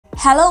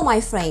Hello my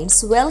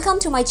friends, welcome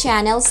to my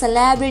channel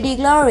Celebrity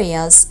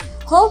Glorious.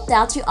 Hope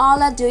that you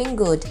all are doing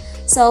good.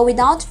 So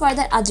without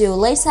further ado,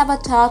 let's have a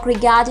talk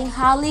regarding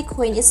Harley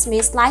Quinn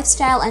Smith's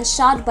lifestyle and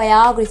short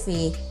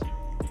biography.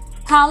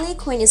 Harley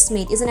Quinn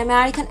Smith is an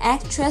American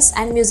actress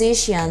and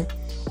musician.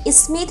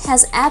 Smith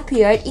has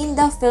appeared in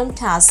the film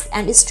Tusk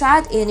and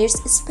starred in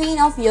its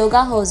spin-off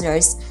Yoga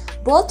Hosers,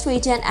 both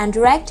written and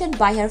directed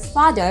by her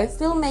father,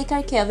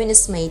 filmmaker Kevin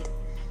Smith.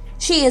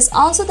 She is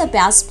also the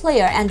bass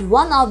player and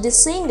one of the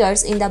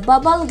singers in the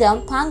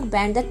bubblegum punk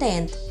band The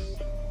 10th.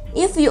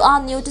 If you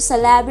are new to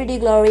Celebrity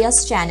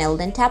Glorious channel,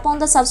 then tap on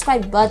the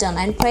subscribe button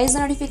and press the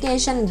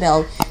notification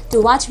bell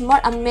to watch more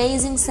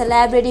amazing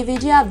celebrity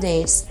video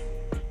updates.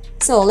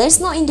 So let's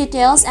know in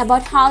details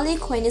about Harley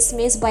Quinn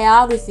Smith's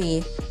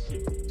biography.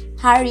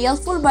 Her real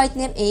full birth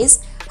name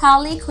is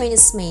Harley Quinn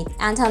Smith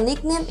and her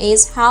nickname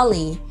is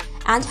Harley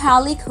and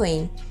Harley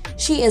Quinn.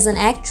 She is an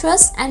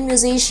actress and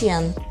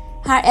musician.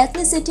 Her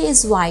ethnicity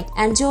is white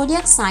and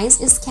zodiac sign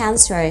is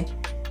Cancer.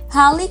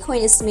 Harley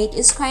Quinn Smith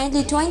is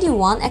currently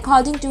 21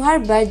 according to her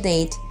birth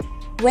date.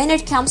 When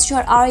it comes to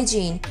her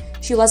origin,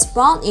 she was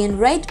born in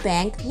Red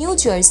Bank, New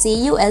Jersey,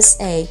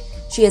 USA.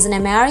 She is an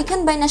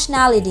American by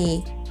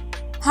nationality.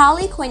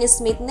 Harley Quinn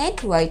Smith's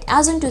net worth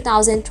as in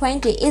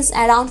 2020 is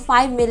around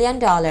 $5 million.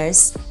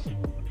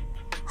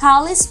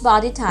 Harley's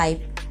body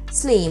type: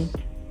 slim.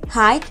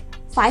 Height: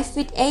 5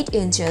 feet 8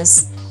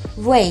 inches.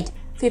 Weight: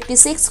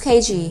 56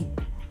 kg.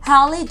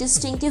 Harley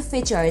distinctive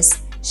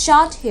features: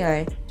 short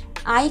hair,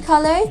 eye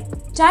color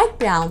dark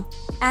brown,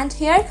 and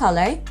hair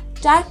color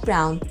dark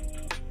brown.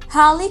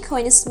 Harley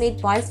Quinn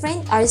Smith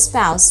boyfriend or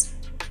spouse: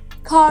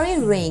 Corey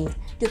Ring,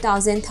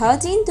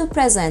 2013 to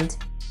present.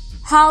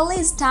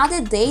 Harley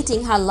started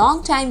dating her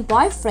longtime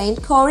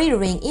boyfriend Corey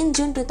Ring in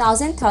June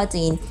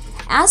 2013.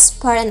 As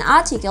per an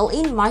article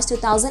in March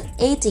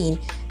 2018,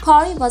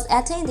 Corey was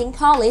attending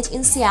college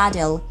in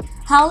Seattle.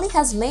 Harley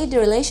has made the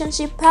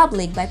relationship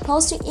public by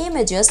posting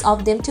images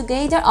of them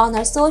together on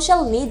her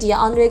social media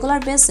on a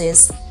regular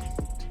basis.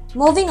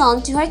 Moving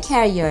on to her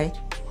career.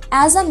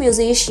 As a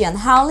musician,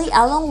 Harley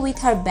along with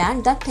her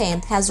band The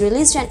 10th has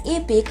released an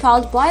EP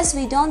called Boys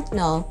We Don't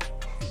Know.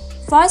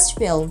 First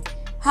film.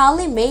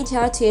 Harley made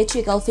her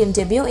theatrical film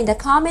debut in the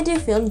comedy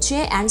film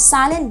Jay and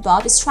Silent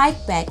Bob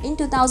Strike Back in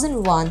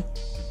 2001.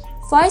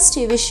 First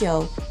TV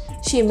show.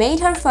 She made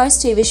her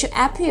first TV show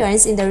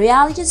appearance in the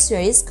reality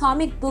series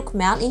Comic Book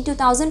Man in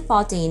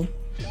 2014.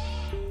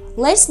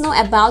 Let's know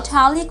about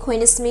Harley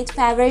Quinn Smith's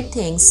favorite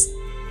things.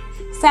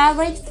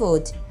 Favorite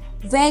food: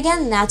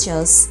 vegan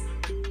nachos.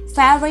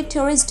 Favorite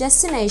tourist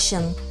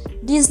destination: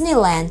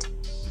 Disneyland.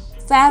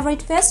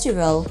 Favorite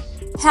festival: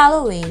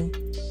 Halloween.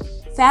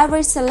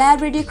 Favorite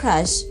celebrity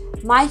crush: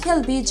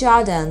 Michael B.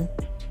 Jordan.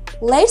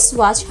 Let's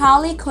watch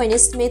Harley Quinn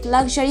Smith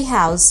luxury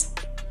house.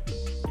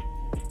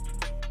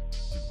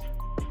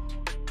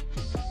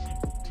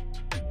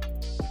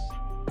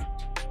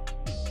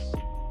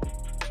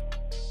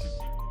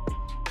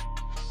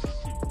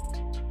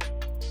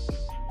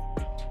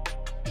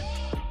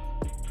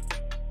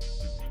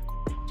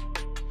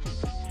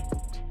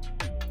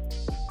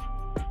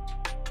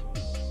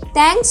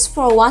 Thanks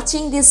for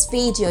watching this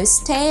video.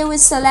 Stay with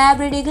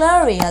Celebrity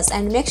Glorious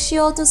and make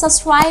sure to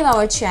subscribe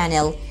our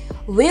channel.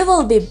 We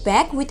will be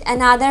back with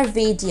another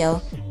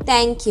video.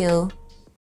 Thank you.